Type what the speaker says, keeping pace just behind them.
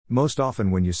Most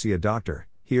often when you see a doctor,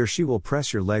 he or she will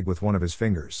press your leg with one of his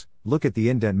fingers, look at the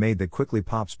indent made that quickly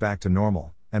pops back to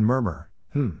normal, and murmur,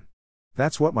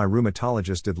 That's what my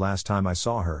rheumatologist did last time I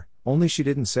saw her, only she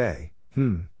didn't say,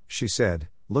 she said,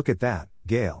 look at that,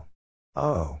 Gail.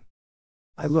 Oh.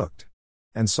 I looked.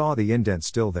 And saw the indent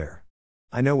still there.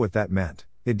 I know what that meant,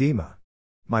 edema.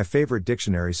 My favorite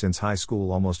dictionary since high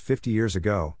school almost 50 years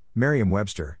ago,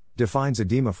 Merriam-Webster, defines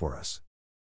edema for us.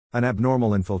 An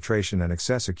abnormal infiltration and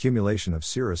excess accumulation of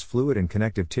serous fluid in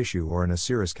connective tissue or in a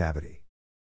serous cavity.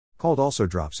 Called also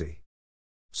dropsy.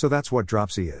 So that's what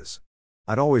dropsy is.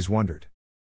 I'd always wondered.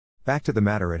 Back to the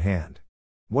matter at hand.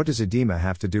 What does edema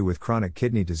have to do with chronic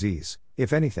kidney disease,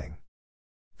 if anything?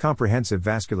 Comprehensive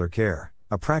Vascular Care,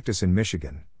 a practice in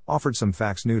Michigan, offered some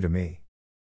facts new to me.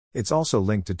 It's also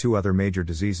linked to 2 other major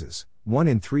diseases. 1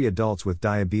 in 3 adults with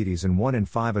diabetes and 1 in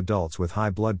 5 adults with high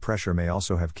blood pressure may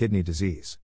also have kidney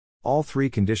disease. All 3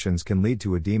 conditions can lead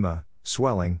to edema,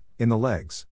 swelling, in the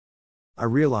legs. I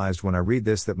realized when I read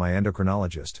this that my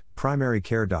endocrinologist, primary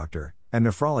care doctor, and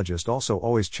nephrologist also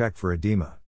always check for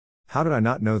edema. How did I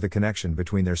not know the connection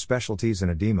between their specialties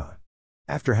and edema?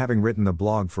 After having written the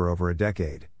blog for over a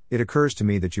decade, it occurs to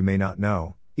me that you may not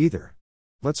know, either.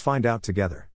 Let's find out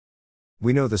together.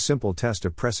 We know the simple test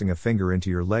of pressing a finger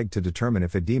into your leg to determine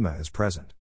if edema is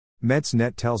present.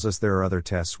 Meds.net tells us there are other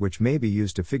tests which may be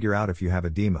used to figure out if you have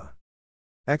edema.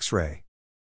 X-ray.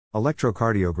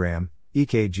 Electrocardiogram,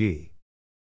 EKG.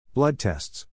 Blood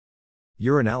tests.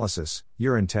 Urinalysis,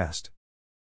 urine test.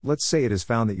 Let's say it is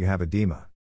found that you have edema.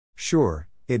 Sure,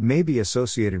 it may be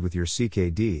associated with your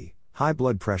CKD, high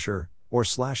blood pressure, or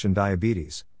 /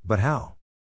 diabetes, but how?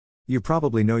 You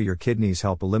probably know your kidneys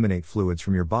help eliminate fluids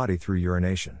from your body through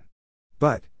urination.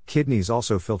 But, kidneys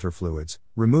also filter fluids,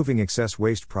 removing excess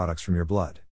waste products from your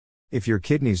blood. If your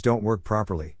kidneys don't work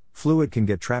properly, fluid can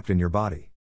get trapped in your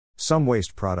body. Some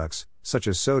waste products, such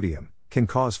as sodium, can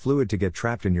cause fluid to get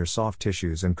trapped in your soft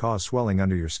tissues and cause swelling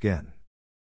under your skin.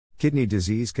 Kidney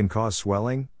disease can cause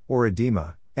swelling, or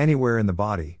edema, anywhere in the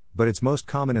body, but it's most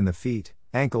common in the feet,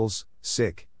 ankles,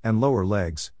 sick, and lower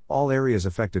legs, all areas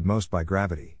affected most by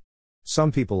gravity.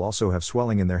 Some people also have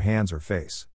swelling in their hands or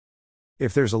face.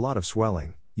 If there's a lot of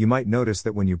swelling, you might notice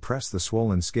that when you press the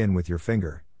swollen skin with your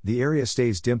finger, the area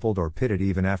stays dimpled or pitted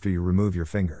even after you remove your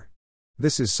finger.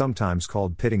 This is sometimes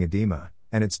called pitting edema,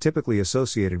 and it's typically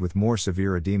associated with more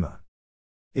severe edema.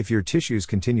 If your tissues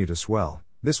continue to swell,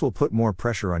 this will put more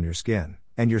pressure on your skin,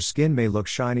 and your skin may look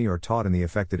shiny or taut in the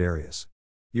affected areas.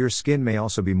 Your skin may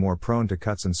also be more prone to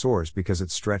cuts and sores because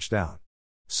it's stretched out.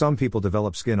 Some people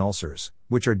develop skin ulcers,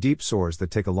 which are deep sores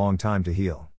that take a long time to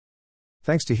heal.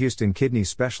 Thanks to Houston Kidney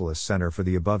Specialists Center for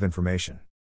the above information.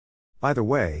 By the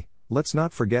way, let's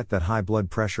not forget that high blood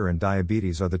pressure and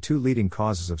diabetes are the 2 leading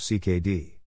causes of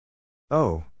CKD.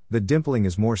 Oh, the dimpling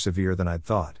is more severe than I'd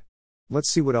thought. Let's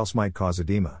see what else might cause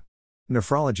edema.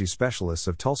 Nephrology Specialists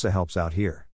of Tulsa helps out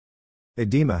here.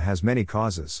 Edema has many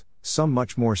causes, some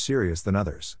much more serious than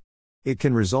others. It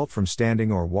can result from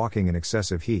standing or walking in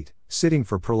excessive heat, sitting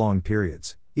for prolonged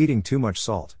periods, eating too much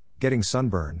salt, getting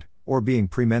sunburned, or being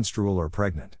premenstrual or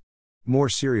pregnant. More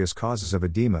serious causes of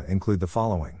edema include the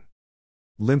following.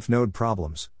 Lymph node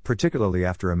problems, particularly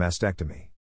after a mastectomy.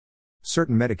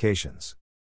 Certain medications.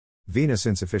 Venous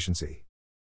insufficiency.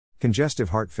 Congestive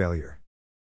heart failure.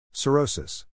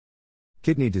 Cirrhosis.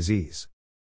 Kidney disease.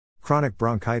 Chronic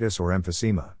bronchitis or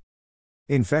emphysema.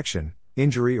 Infection,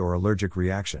 injury or allergic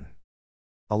reaction.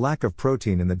 A lack of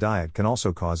protein in the diet can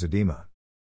also cause edema.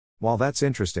 While that's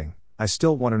interesting, I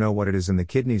still want to know what it is in the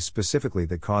kidneys specifically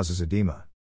that causes edema.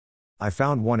 I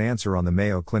found one answer on the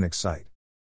Mayo Clinic site.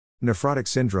 Nephrotic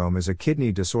syndrome is a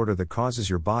kidney disorder that causes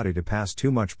your body to pass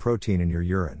too much protein in your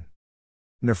urine.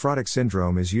 Nephrotic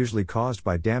syndrome is usually caused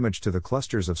by damage to the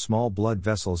clusters of small blood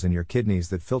vessels in your kidneys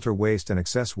that filter waste and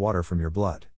excess water from your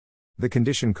blood. The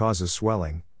condition causes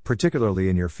swelling, particularly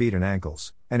in your feet and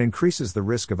ankles, and increases the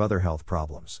risk of other health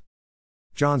problems.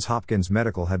 Johns Hopkins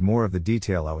Medical had more of the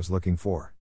detail I was looking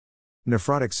for.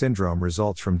 Nephrotic syndrome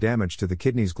results from damage to the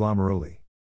kidneys' glomeruli.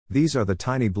 These are the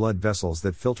tiny blood vessels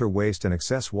that filter waste and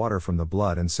excess water from the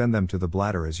blood and send them to the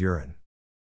bladder as urine.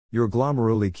 Your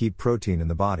glomeruli keep protein in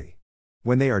the body.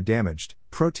 When they are damaged,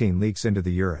 protein leaks into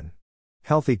the urine.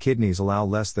 Healthy kidneys allow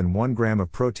less than 1 gram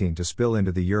of protein to spill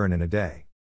into the urine in a day.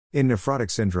 In nephrotic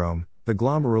syndrome, the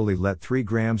glomeruli let 3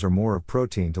 grams or more of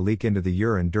protein to leak into the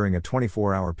urine during a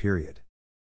 24-hour period.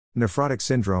 Nephrotic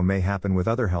syndrome may happen with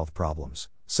other health problems,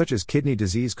 such as kidney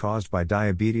disease caused by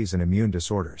diabetes and immune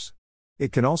disorders.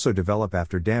 It can also develop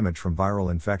after damage from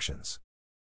viral infections.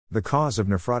 The cause of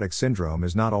nephrotic syndrome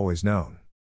is not always known.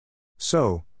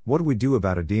 So, what do we do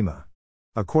about edema?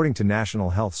 according to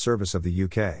National Health Service of the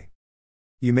UK.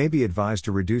 You may be advised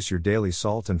to reduce your daily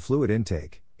salt and fluid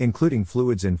intake, including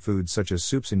fluids in foods such as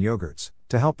soups and yogurts,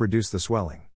 to help reduce the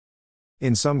swelling.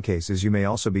 In some cases, you may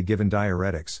also be given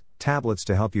diuretics, tablets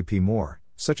to help you pee more,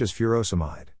 such as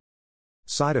furosemide.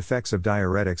 Side effects of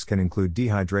diuretics can include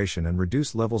dehydration and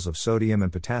reduced levels of sodium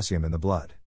and potassium in the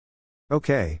blood.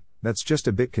 Okay, that's just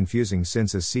a bit confusing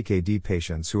since as CKD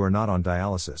patients who are not on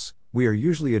dialysis, we are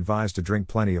usually advised to drink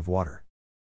plenty of water.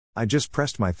 I just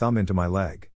pressed my thumb into my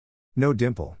leg. No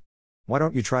dimple. Why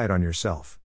don't you try it on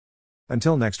yourself?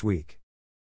 Until next week.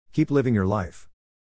 Keep living your life.